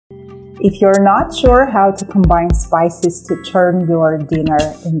If you're not sure how to combine spices to turn your dinner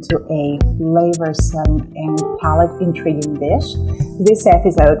into a flavorsome and palate-intriguing dish, this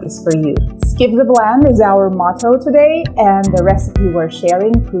episode is for you. Skip the bland is our motto today, and the recipe we're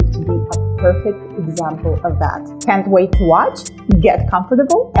sharing proved to be a perfect example of that. Can't wait to watch? Get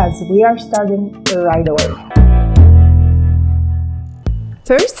comfortable as we are starting right away.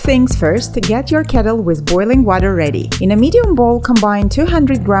 First things first, get your kettle with boiling water ready. In a medium bowl, combine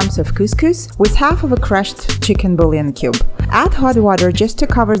 200 grams of couscous with half of a crushed chicken bouillon cube. Add hot water just to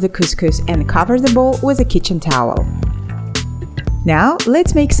cover the couscous and cover the bowl with a kitchen towel. Now,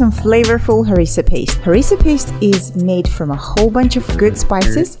 let's make some flavorful harissa paste. Harissa paste is made from a whole bunch of good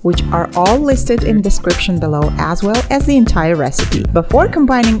spices, which are all listed in the description below, as well as the entire recipe. Before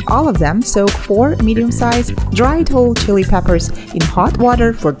combining all of them, soak 4 medium-sized dried whole chili peppers in hot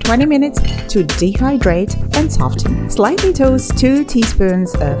water for 20 minutes to dehydrate and soften. Slightly toast 2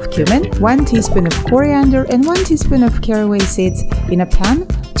 teaspoons of cumin, 1 teaspoon of coriander, and 1 teaspoon of caraway seeds in a pan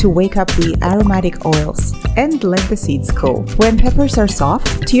to wake up the aromatic oils, and let the seeds cool. When peppers are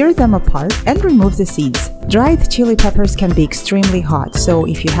soft, tear them apart and remove the seeds. Dried chili peppers can be extremely hot, so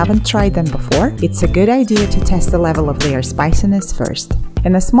if you haven't tried them before, it's a good idea to test the level of their spiciness first.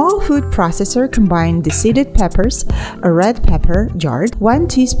 In a small food processor, combine deseeded peppers, a red pepper jarred, 1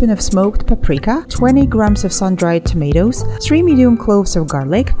 teaspoon of smoked paprika, 20 grams of sun-dried tomatoes, 3 medium cloves of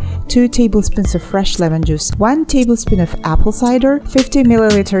garlic, 2 tablespoons of fresh lemon juice, 1 tablespoon of apple cider, 50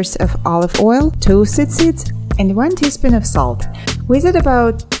 milliliters of olive oil, toasted seeds, and 1 teaspoon of salt. Whiz it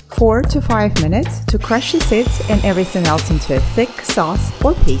about 4 to 5 minutes to crush the seeds and everything else into a thick sauce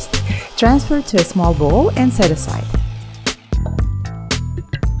or paste. Transfer to a small bowl and set aside.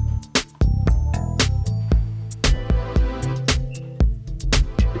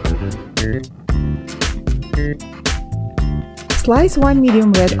 Slice 1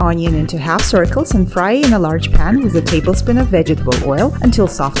 medium red onion into half circles and fry in a large pan with a tablespoon of vegetable oil until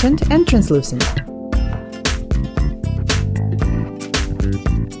softened and translucent.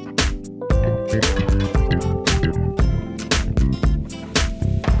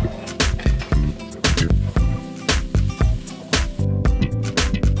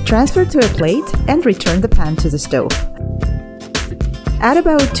 Transfer to a plate and return the pan to the stove. Add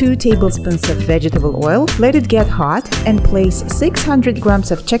about 2 tablespoons of vegetable oil, let it get hot, and place 600 grams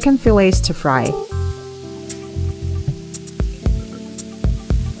of chicken fillets to fry.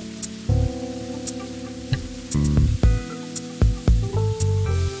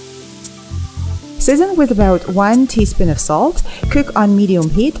 Season with about 1 teaspoon of salt. Cook on medium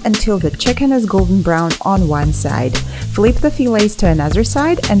heat until the chicken is golden brown on one side. Flip the fillets to another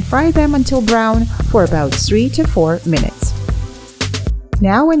side and fry them until brown for about 3 to 4 minutes.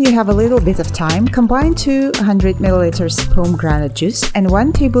 Now, when you have a little bit of time, combine 200 milliliters pomegranate juice and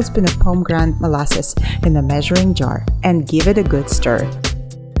 1 tablespoon of pomegranate molasses in a measuring jar and give it a good stir.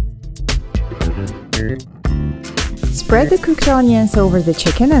 Spread the cooked onions over the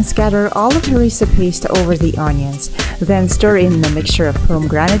chicken and scatter all of harissa paste over the onions. Then stir in a mixture of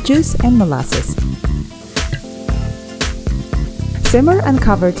pomegranate juice and molasses. Simmer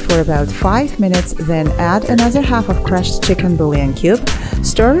uncovered for about 5 minutes, then add another half of crushed chicken bouillon cube.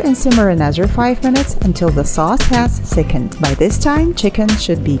 Stir and simmer another 5 minutes until the sauce has thickened. By this time, chicken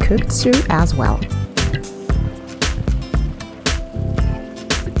should be cooked through as well.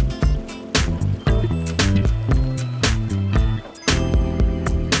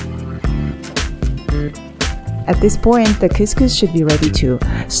 At this point, the couscous should be ready too.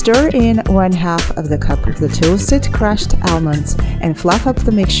 Stir in 1/2 of the cup of the toasted crushed almonds and fluff up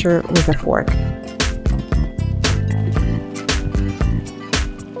the mixture with a fork.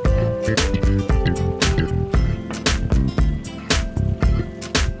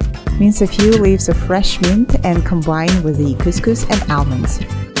 Mince a few leaves of fresh mint and combine with the couscous and almonds.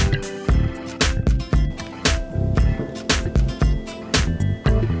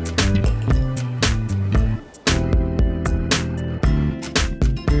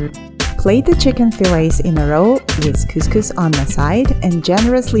 Plate the chicken fillets in a row with couscous on the side and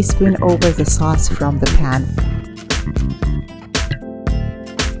generously spoon over the sauce from the pan.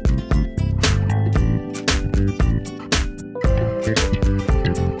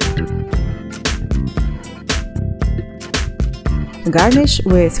 Garnish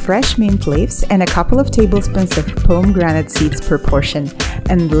with fresh mint leaves and a couple of tablespoons of pomegranate seeds per portion,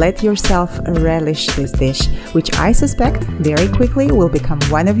 and let yourself relish this dish, which I suspect very quickly will become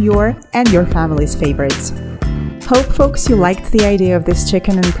one of your and your family's favorites. Hope folks you liked the idea of this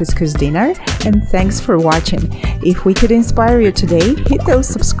chicken and couscous dinner, and thanks for watching. If we could inspire you today, hit those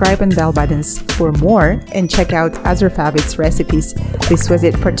subscribe and bell buttons for more and check out other favorites recipes. This was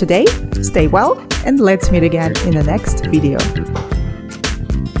it for today. Stay well and let's meet again in the next video.